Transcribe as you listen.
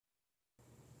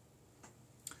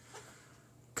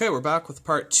Okay, we're back with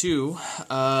part 2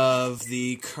 of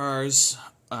the Cars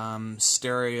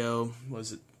stereo,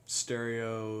 was it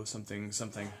stereo something,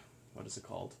 what is it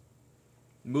called?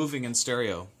 Moving in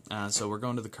stereo. So we're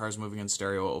going to the Cars Moving in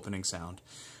Stereo opening sound.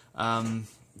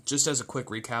 Just as a quick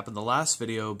recap, in the last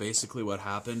video, basically what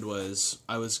happened was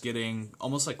I was getting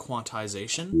almost like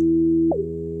quantization.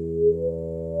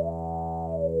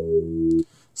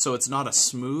 So it's not a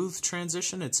smooth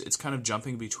transition, it's kind of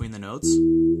jumping between the notes.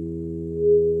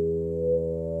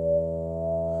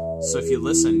 So if you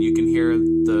listen, you can hear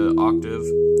the octave,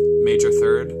 major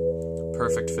third,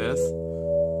 perfect fifth,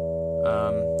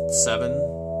 7,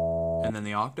 and then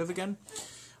the octave again.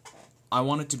 I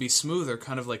want it to be smoother,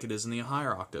 kind of like it is in the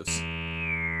higher octaves.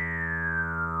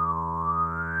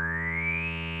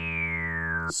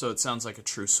 So it sounds like a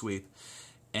true sweep.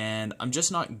 And I'm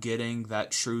just not getting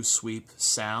that true sweep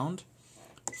sound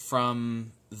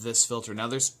from this filter. Now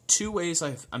there's two ways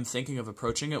I'm thinking of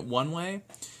approaching it. One way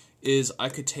is I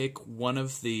could take one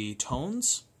of the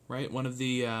tones, right? One of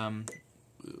the oh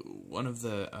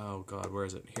god, where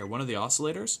is it? Here, one of the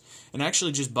oscillators, and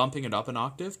actually just bumping it up an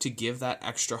octave to give that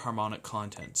extra harmonic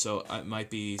content. So it might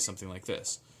be something like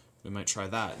this. We might try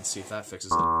that and see if that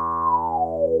fixes it.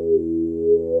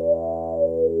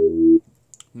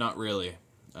 Not really.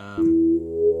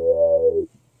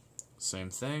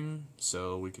 Same thing,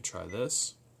 so we could try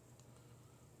this.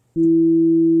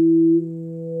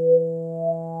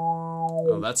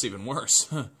 Oh, that's even worse.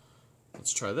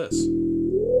 Let's try this.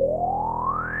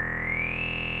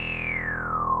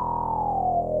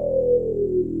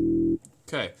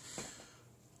 Okay.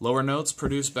 Lower notes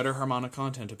produce better harmonic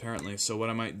content, apparently. So what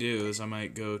I might do is I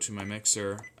might go to my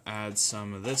mixer, add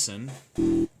some of this in.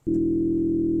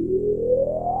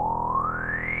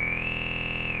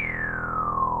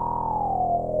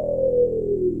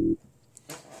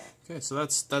 Okay, so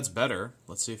that's better.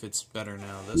 Let's see if it's better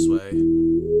now this way.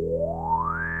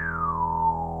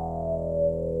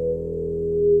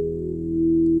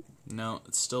 No,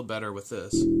 it's still better with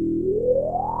this.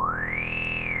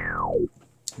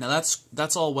 Now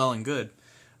that's all well and good,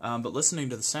 but listening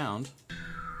to the sound,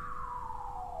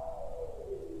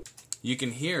 you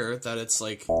can hear that it's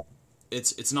like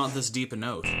it's not this deep a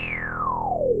note.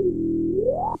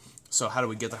 So how do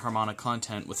we get the harmonic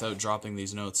content without dropping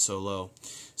these notes so low?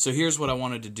 So here's what I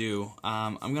wanted to do.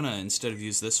 I'm going to, instead of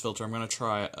use this filter, I'm going to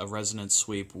try a resonance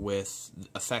sweep with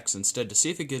effects instead to see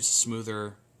if it gives a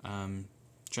smoother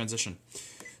transition.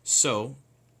 So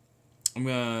I'm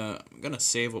gonna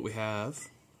save what we have.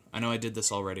 I know I did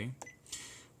this already,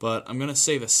 but I'm gonna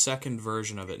save a second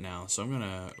version of it now. So I'm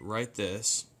gonna write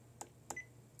this,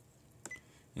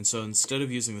 and so instead of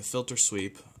using the filter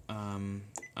sweep, I'm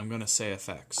gonna say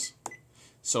effects.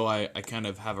 So I kind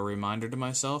of have a reminder to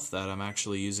myself that I'm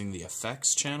actually using the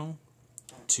effects channel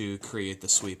to create the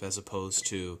sweep as opposed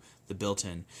to the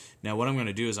built-in. Now what I'm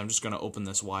gonna do is I'm just gonna open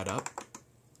this wide up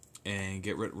and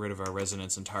get rid of our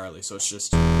resonance entirely. So it's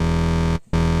just,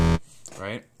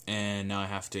 right? And now I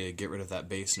have to get rid of that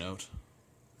bass note.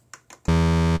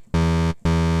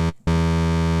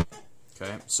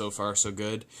 Okay, so far so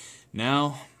good.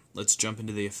 Now, let's jump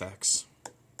into the effects.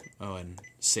 Oh, and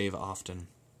save often.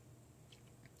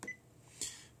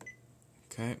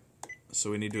 Okay,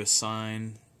 so we need to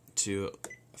assign to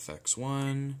effects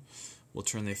 1. We'll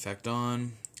turn the effect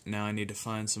on. Now I need to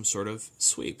find some sort of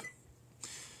sweep.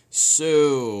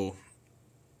 So,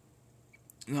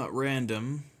 not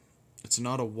random, it's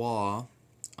not a wah,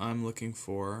 I'm looking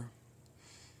for,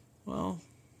 well,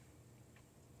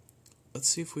 let's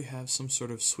see if we have some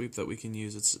sort of sweep that we can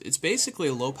use. It's basically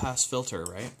a low-pass filter,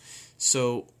 right?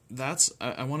 So that's,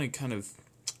 I want to kind of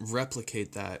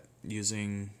replicate that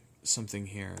using something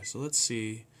here. So let's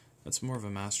see, that's more of a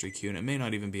master EQ, and it may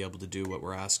not even be able to do what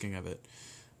we're asking of it.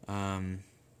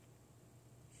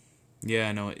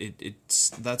 Yeah, no,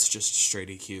 that's just straight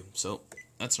EQ, so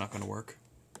that's not going to work.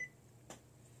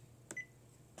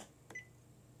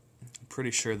 I'm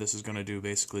pretty sure this is going to do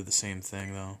basically the same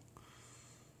thing, though.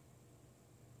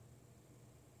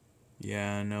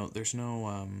 Yeah, no, there's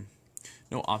no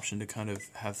no option to kind of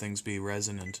have things be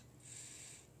resonant.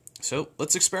 So,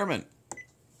 let's experiment.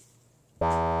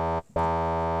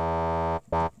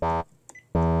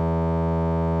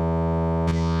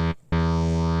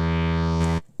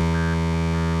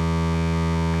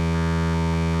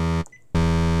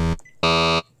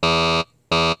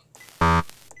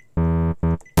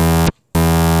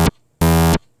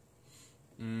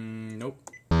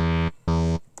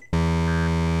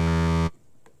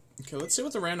 Okay, let's see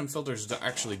what the random filter is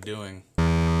actually doing.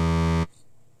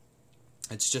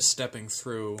 It's just stepping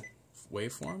through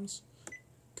waveforms.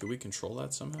 Could we control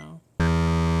that somehow?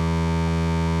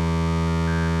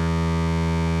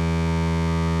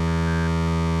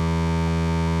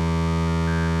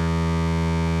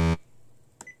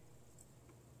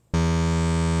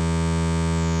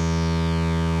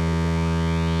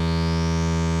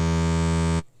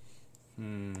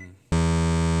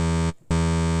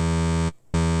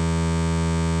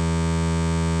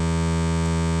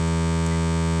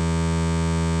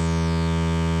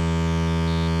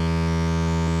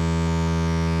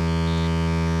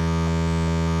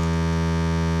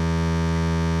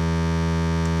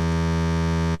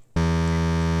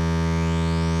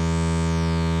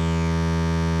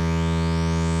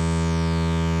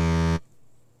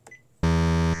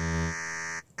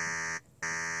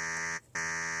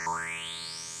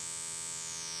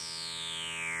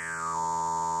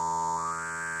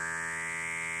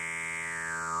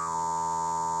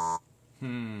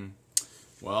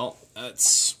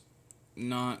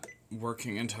 not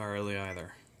working entirely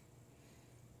either.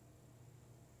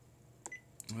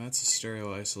 That's a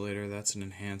stereo isolator, that's an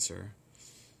enhancer.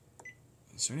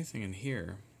 Is there anything in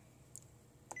here?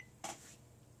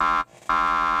 Well,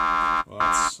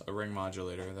 that's a ring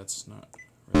modulator, that's not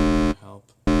really going to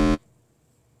help.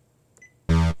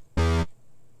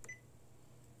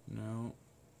 No.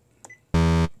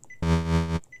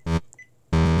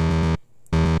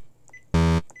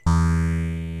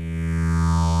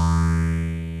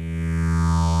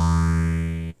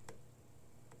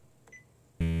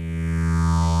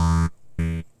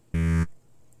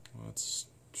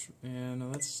 Yeah,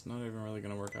 no, that's not even really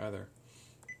going to work either.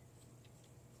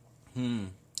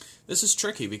 This is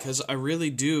tricky because I really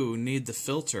do need the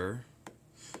filter.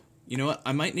 You know what?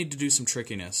 I might need to do some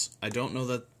trickiness. I don't know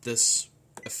that this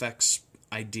effects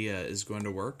idea is going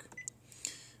to work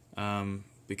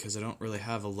because I don't really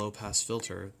have a low-pass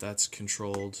filter that's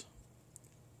controlled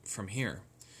from here.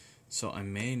 So I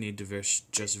may need to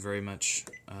just very much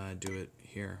do it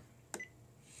here.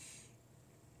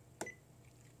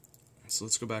 So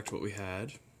let's go back to what we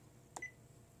had.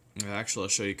 Actually, I'll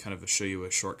show you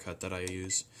a shortcut that I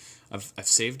use. I've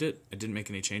saved it. I didn't make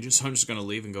any changes, so I'm just going to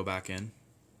leave and go back in.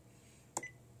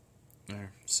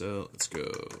 There. So let's go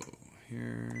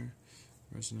here.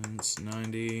 Resonance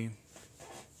 90.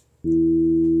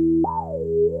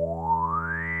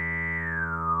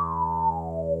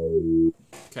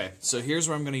 Okay, so here's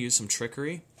where I'm going to use some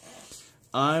trickery.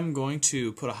 I'm going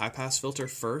to put a high-pass filter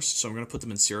first, so I'm going to put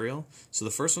them in serial. So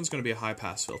the first one's going to be a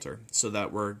high-pass filter, so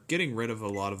that we're getting rid of a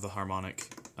lot of the harmonic,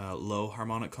 low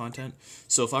harmonic content.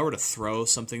 So if I were to throw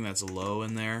something that's low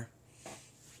in there,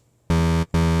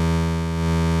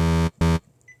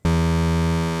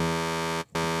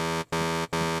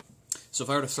 so if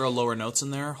I were to throw lower notes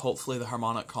in there, hopefully the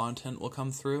harmonic content will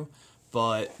come through,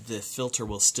 but the filter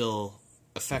will still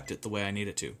affect it the way I need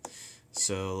it to.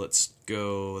 So let's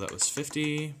go, that was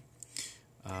 50,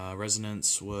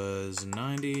 resonance was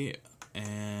 90,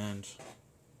 and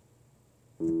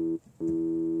oh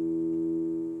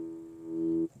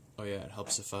yeah, it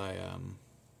helps if I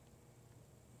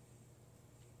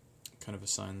kind of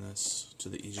assign this to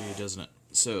the EG, doesn't it?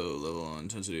 So level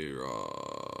intensity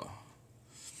raw.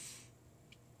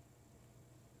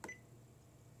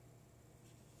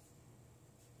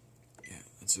 Yeah,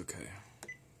 that's okay.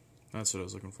 That's what I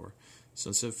was looking for. So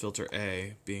instead of filter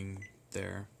A being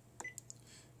there,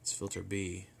 it's filter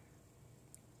B.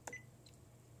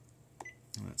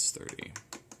 And that's 30.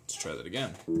 Let's try that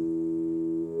again.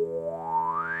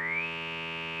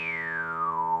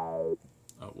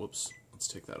 Oh, whoops. Let's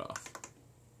take that off.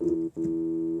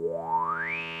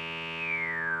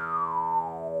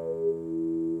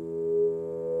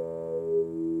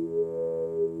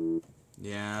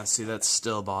 Yeah, see, that's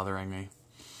still bothering me.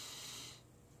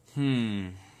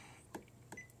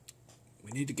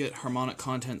 We need to get harmonic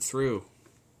content through.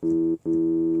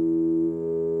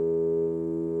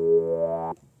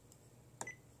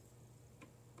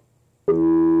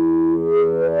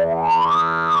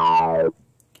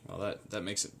 Well, that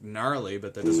makes it gnarly,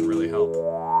 but that doesn't really help.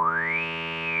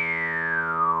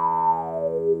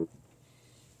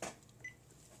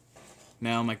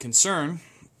 Now, my concern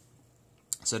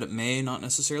is that it may not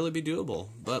necessarily be doable,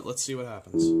 but let's see what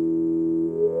happens.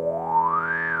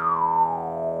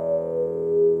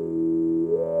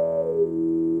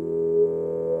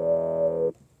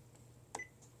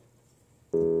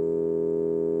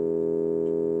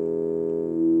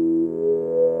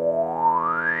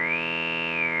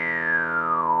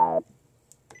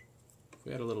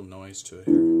 We add a little noise to it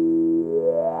here.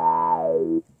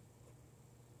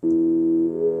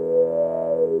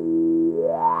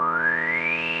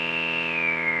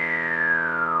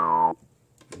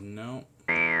 No.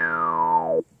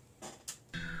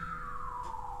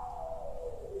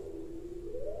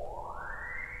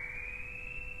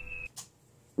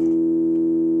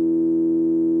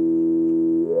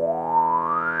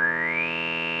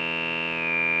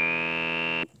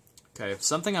 Okay,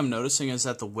 something I'm noticing is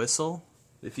that the whistle,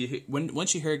 if you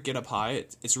once you hear it get up high,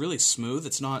 it's really smooth.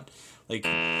 It's not like,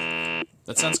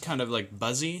 that sounds kind of like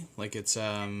buzzy, like it's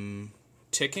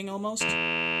ticking almost.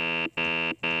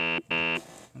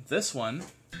 This one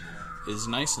is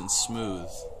nice and smooth.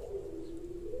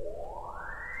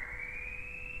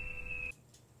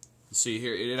 See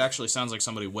here, it actually sounds like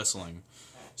somebody whistling.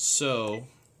 So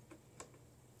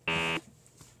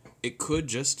it could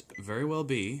just very well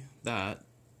be that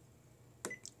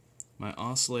my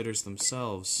oscillators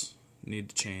themselves need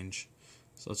to change.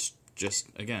 So let's just,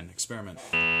 again, experiment.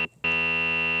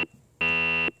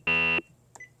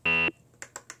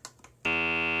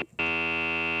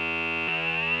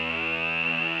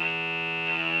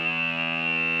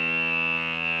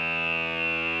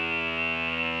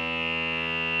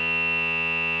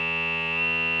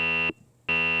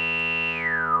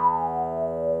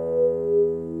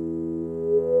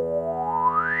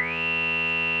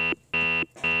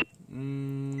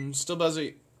 Still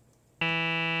buzzy. Let's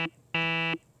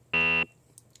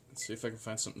see if I can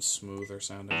find something smoother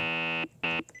sounding.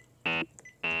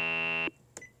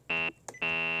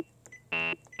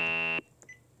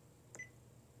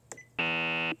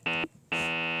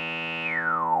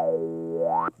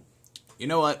 You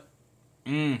know what?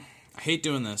 I hate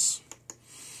doing this.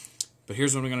 But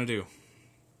here's what I'm going to do.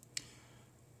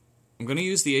 I'm going to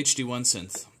use the HD1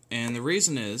 synth. And the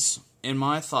reason is, in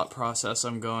my thought process,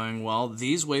 I'm going, well,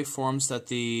 these waveforms that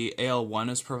the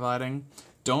AL1 is providing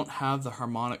don't have the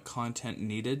harmonic content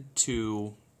needed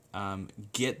to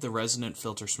get the resonant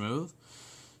filter smooth.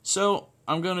 So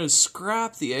I'm going to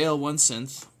scrap the AL1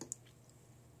 synth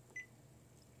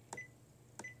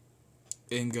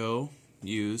and go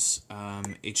use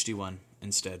HD1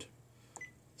 instead.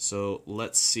 So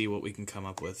let's see what we can come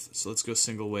up with. So let's go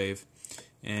single wave.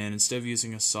 And instead of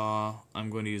using a saw,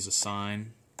 I'm going to use a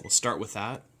sine. We'll start with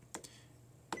that.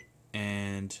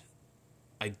 And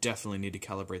I definitely need to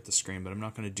calibrate the screen, but I'm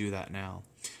not going to do that now.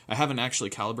 I haven't actually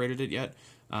calibrated it yet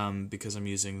because I'm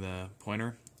using the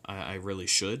pointer. I really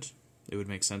should. It would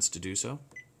make sense to do so.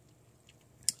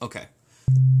 Okay.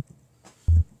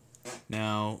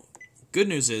 Now, good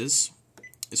news is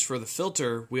for the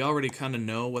filter, we already kind of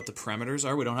know what the parameters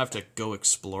are. We don't have to go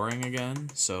exploring again.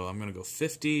 So I'm going to go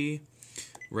 50.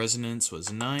 Resonance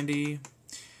was 90.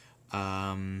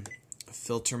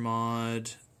 Filter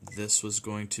mod, this was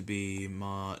going to be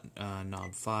mod,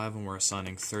 knob 5, and we're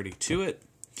assigning 30 to it.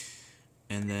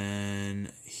 And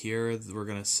then here we're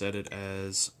going to set it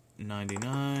as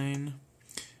 99,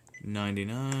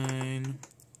 99,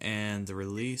 and the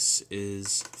release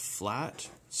is flat.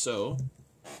 So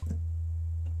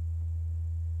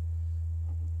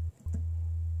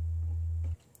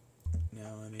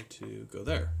now I need to go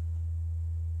there.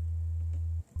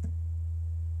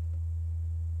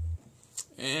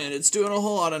 And it's doing a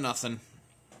whole lot of nothing.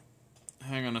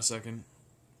 Hang on a second.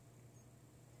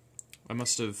 I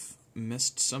must have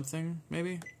missed something,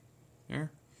 maybe? Here.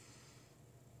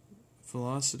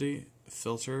 Velocity,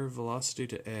 filter, velocity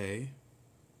to A.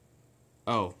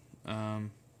 Oh,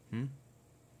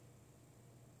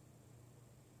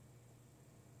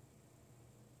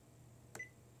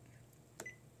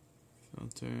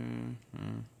 Filter,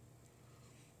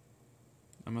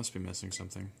 I must be missing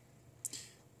something.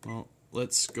 Well,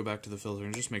 let's go back to the filter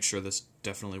and just make sure this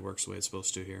definitely works the way it's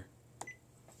supposed to here.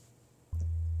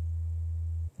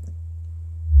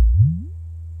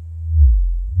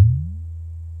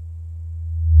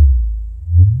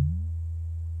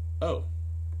 Oh,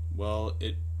 well,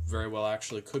 it very well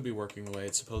actually could be working the way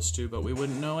it's supposed to, but we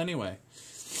wouldn't know anyway.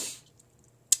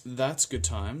 That's good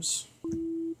times.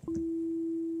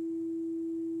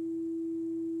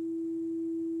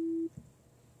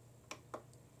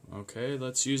 Okay,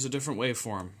 let's use a different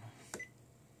waveform.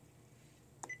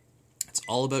 It's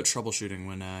all about troubleshooting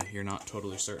when you're not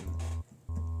totally certain.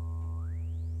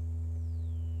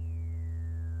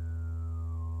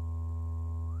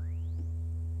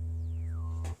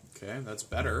 Okay, that's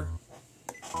better.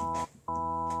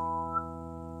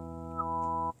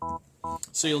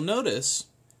 So you'll notice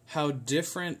how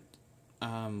different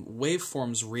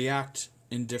waveforms react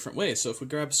in different ways. So if we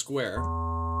grab square,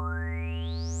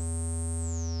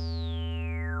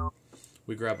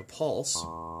 we grab a pulse,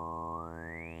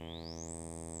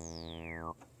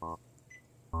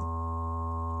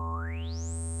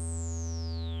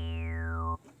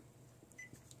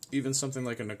 even something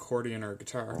like an accordion or a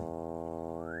guitar.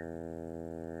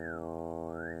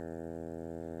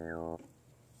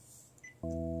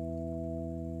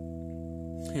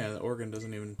 Yeah, the organ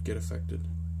doesn't even get affected.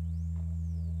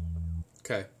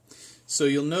 Okay, so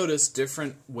you'll notice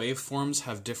different waveforms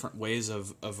have different ways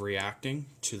of reacting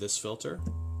to this filter.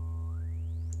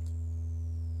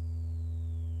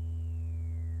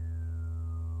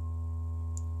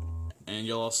 And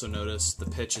you'll also notice the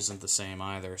pitch isn't the same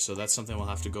either, so that's something we'll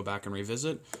have to go back and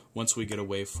revisit once we get a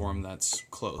waveform that's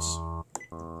close.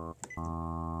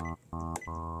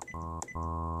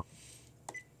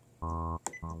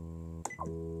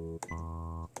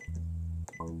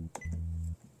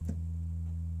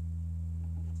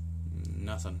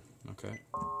 Nothing. Okay.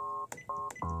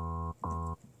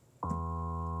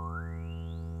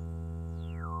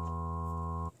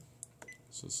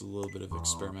 So it's a little bit of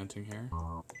experimenting here.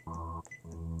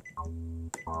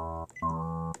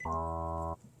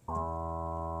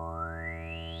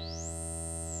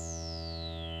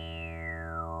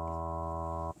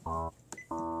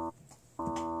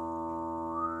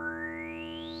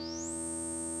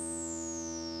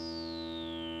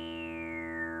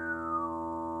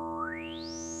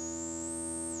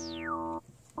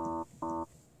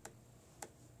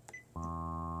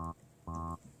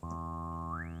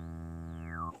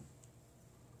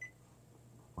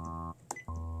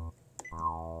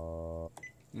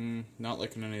 Not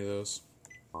liking any of those.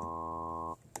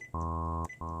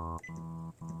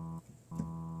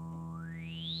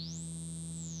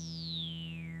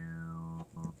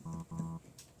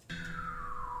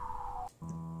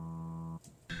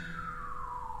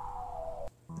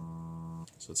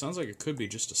 So it sounds like it could be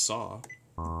just a saw.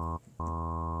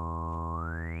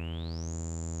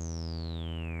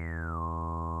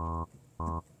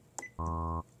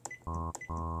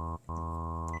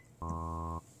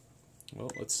 Well,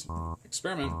 let's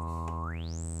experiment.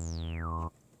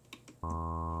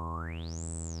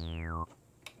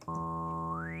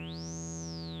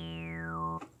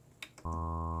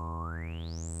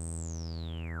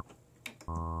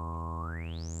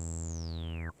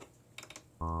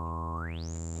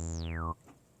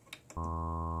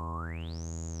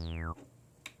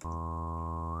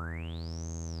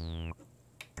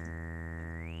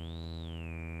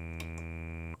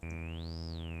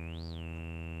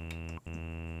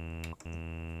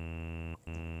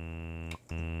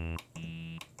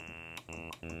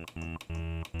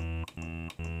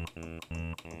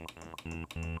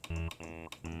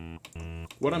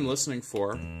 What I'm listening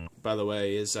for, by the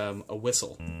way, is a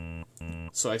whistle.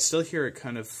 So I still hear it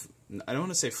kind of, I don't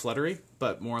want to say fluttery,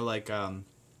 but more like I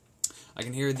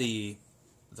can hear the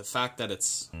fact that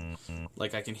it's,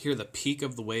 like I can hear the peak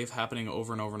of the wave happening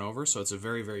over and over and over, so it's a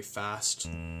very, very fast,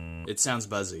 it sounds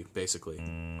buzzy, basically.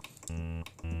 And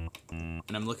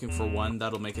I'm looking for one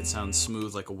that'll make it sound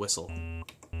smooth like a whistle.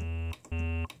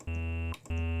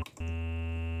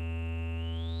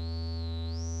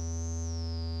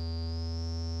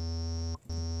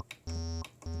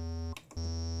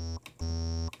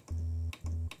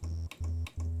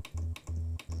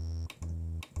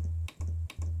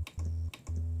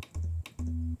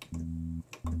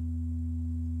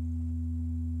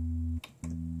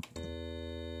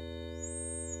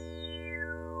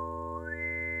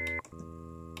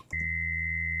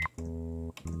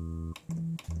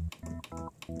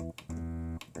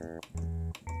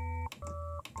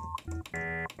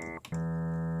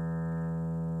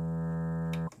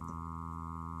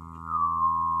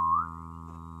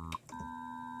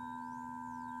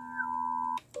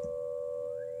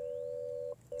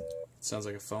 Sounds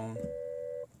like a phone.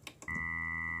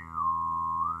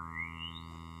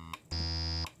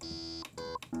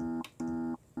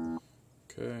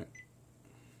 Okay.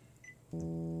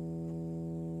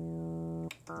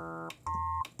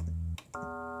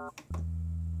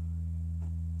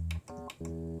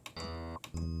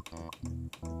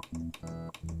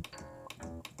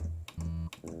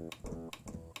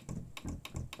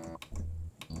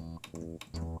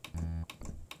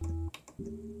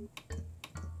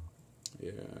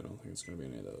 Yeah, I don't think it's going to be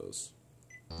any of those.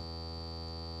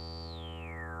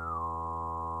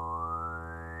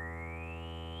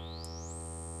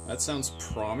 That sounds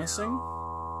promising.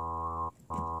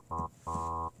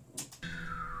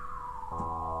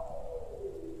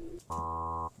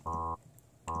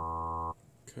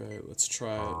 Okay, let's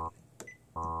try it.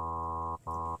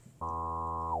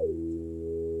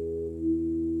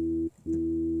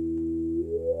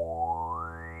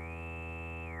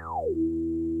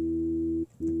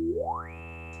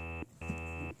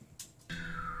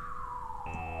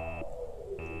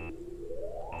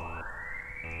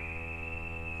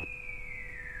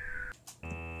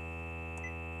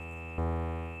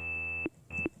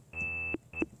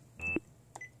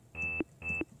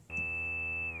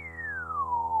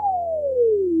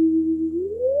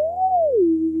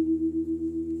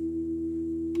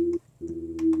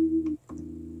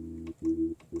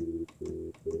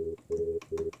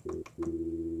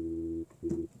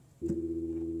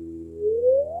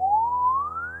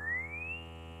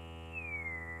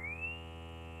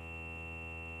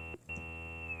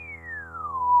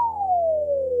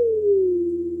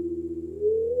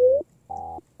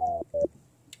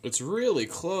 It's really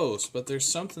close, but there's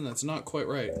something that's not quite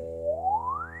right.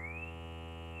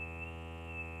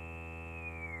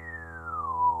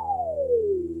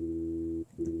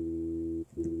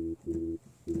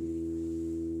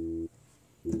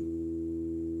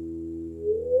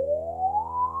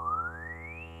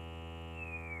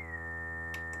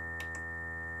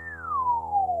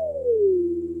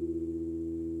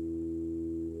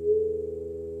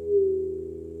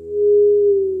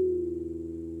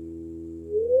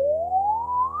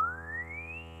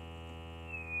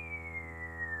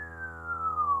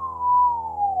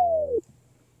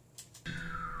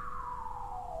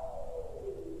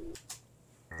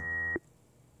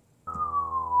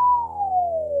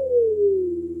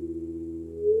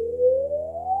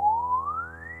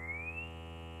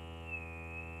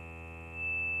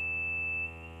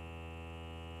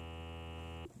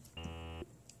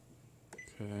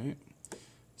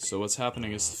 So what's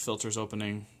happening is the filter's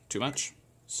opening too much,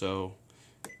 so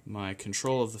my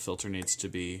control of the filter needs to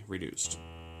be reduced.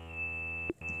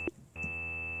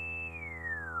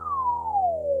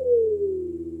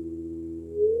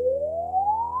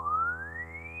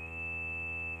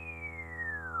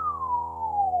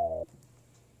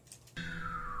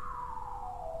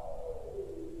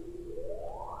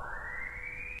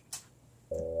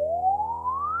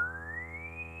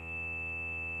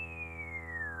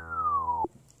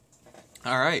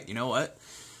 Alright, you know what?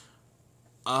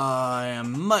 I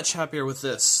am much happier with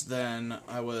this than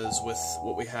I was with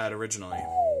what we had originally.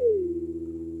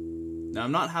 Now,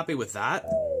 I'm not happy with that,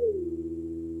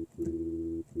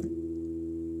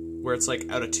 where it's like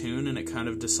out of tune and it kind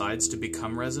of decides to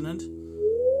become resonant.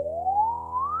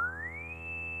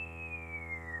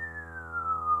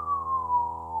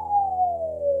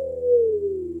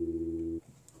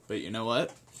 But you know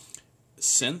what?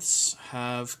 Synths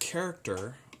have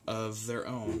character of their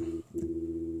own.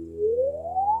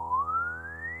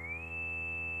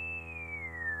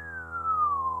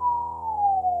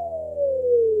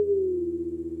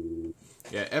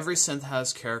 Yeah, every synth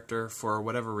has character for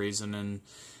whatever reason, and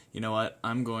you know what?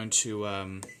 I'm going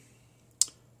to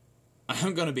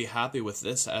be happy with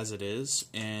this as it is,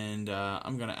 and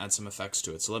I'm going to add some effects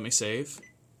to it. So let me save.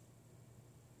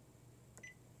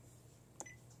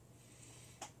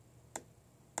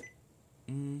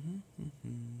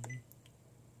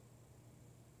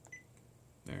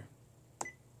 There.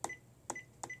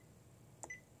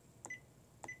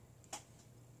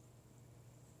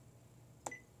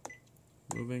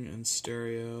 Moving in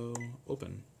stereo,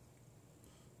 open.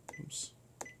 Oops.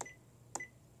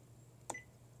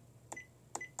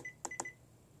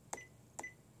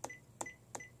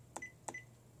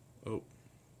 Oh.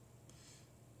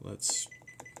 Let's...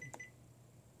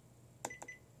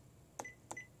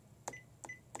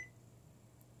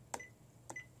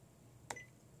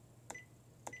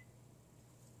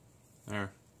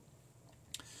 There.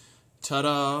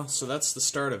 Ta-da! So that's the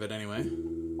start of it anyway.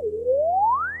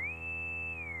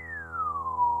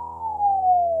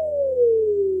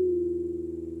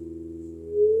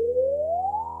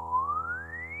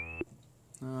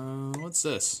 What's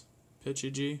this?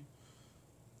 Pitchy G?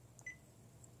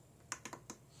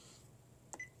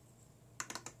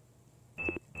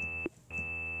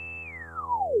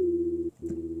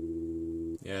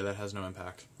 Yeah, that has no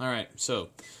impact. Alright, so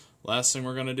last thing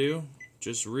we're going to do,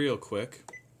 just real quick,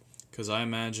 because I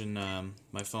imagine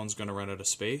my phone's going to run out of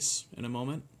space in a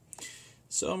moment.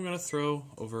 So I'm going to throw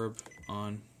a verb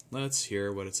on. Let's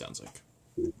hear what it sounds like.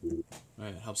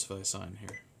 Alright, it helps if I sign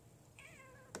here.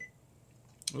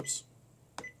 Oops.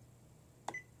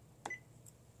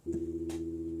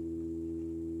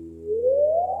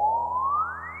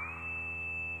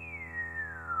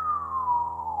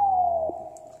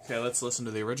 Okay, let's listen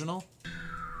to the original.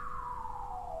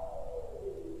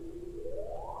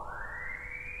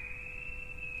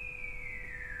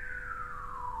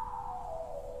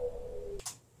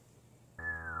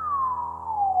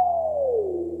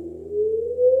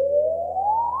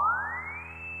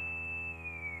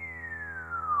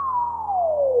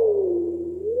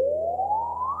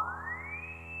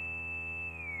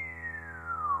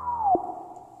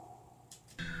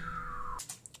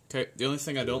 Okay, the only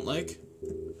thing I don't like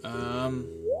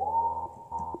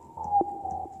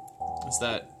is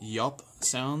that yop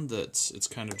sound it's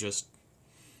kind of just,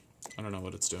 I don't know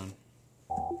what it's doing.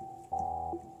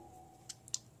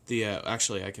 The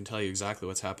actually, I can tell you exactly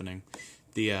what's happening.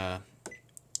 The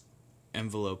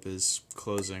envelope is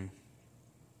closing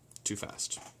too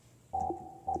fast.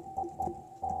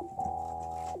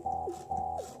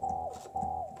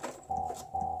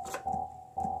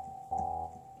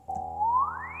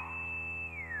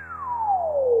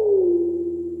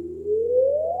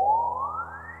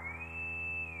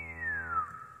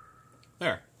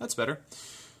 There, that's better.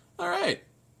 Alright.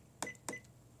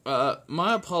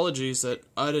 My apologies that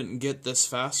I didn't get this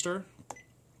faster.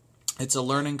 It's a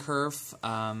learning curve,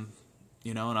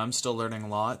 you know, and I'm still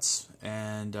learning lots.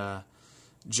 And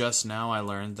just now I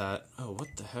learned that, oh, what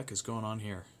the heck is going on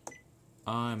here?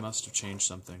 I must have changed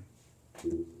something.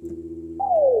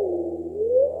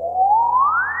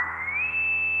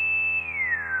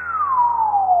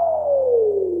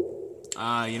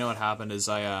 You know what happened is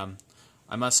I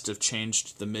must have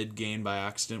changed the mid gain by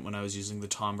accident when I was using the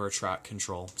timbre track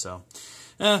control. So,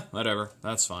 whatever.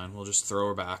 That's fine. We'll just throw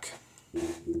her back.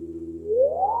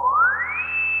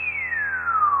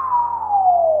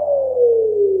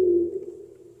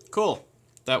 Cool.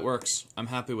 That works. I'm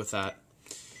happy with that.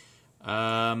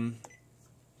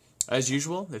 As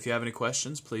usual, if you have any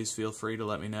questions, please feel free to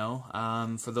let me know.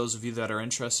 For those of you that are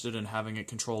interested in having it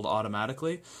controlled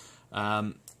automatically,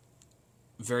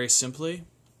 very simply,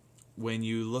 when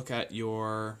you look at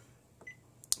your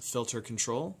filter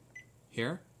control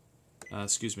here,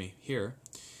 here,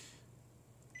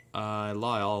 I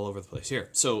lie all over the place here.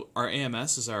 So our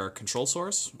AMS is our control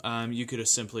source. You could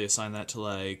simply assign that to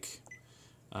like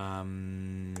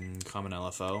common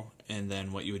LFO, and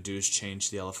then what you would do is change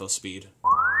the LFO speed.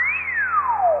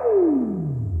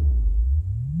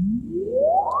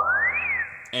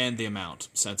 And the amount,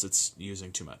 since it's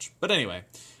using too much. But anyway,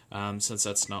 since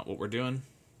that's not what we're doing,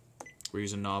 we're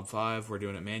using knob 5, we're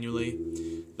doing it manually.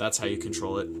 That's how you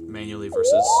control it manually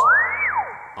versus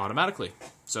automatically.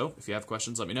 So, if you have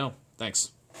questions, let me know.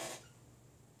 Thanks.